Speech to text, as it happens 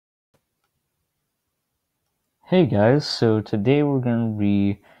Hey guys, so today we're going to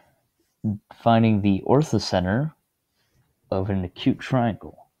be finding the orthocenter of an acute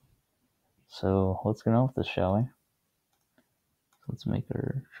triangle. So let's get on with this, shall we? Let's make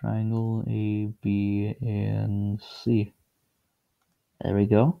our triangle A, B, and C. There we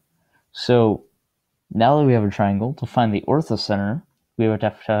go. So now that we have a triangle, to find the orthocenter, we would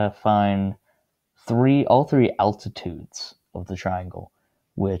have to find all three altitudes of the triangle,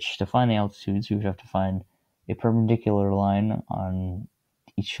 which to find the altitudes, we would have to find a perpendicular line on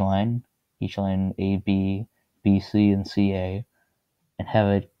each line A, B, BC, and CA, and have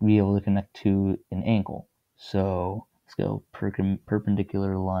it be able to connect to an angle. So let's go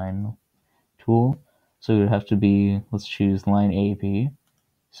perpendicular line tool. So it would have to be, let's choose line AB.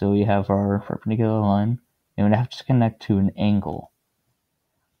 So we have our perpendicular line, and we'd have to connect to an angle.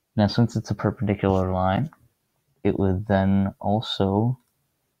 Now, since it's a perpendicular line, it would then also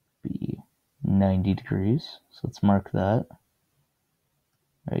be 90 degrees. So let's mark that.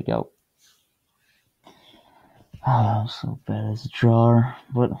 There you go. Oh, I'm so bad as a drawer,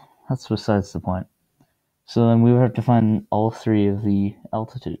 but that's besides the point. So then we would have to find all three of the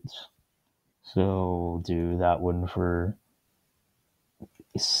altitudes. So do that one for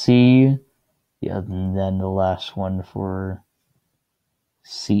C, yeah, and then the last one for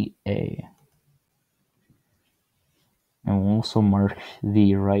CA. And we'll also mark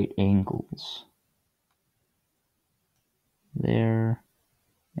the right angles. There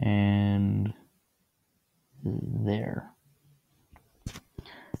and there.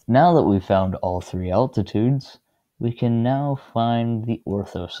 Now that we've found all three altitudes, we can now find the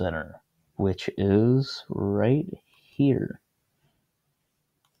orthocenter, which is right here.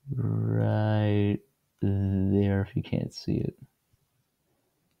 Right there, if you can't see it.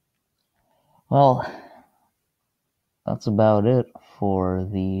 Well, that's about it for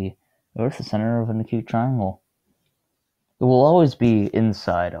the orthocenter of an acute triangle. It will always be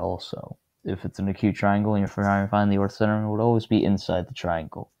inside also. If it's an acute triangle and you're trying to find the orthocenter, it would always be inside the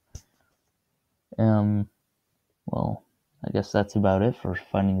triangle. Well, I guess that's about it for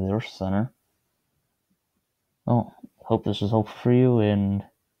finding the orthocenter. Well, hope this was helpful for you, and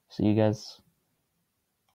see you guys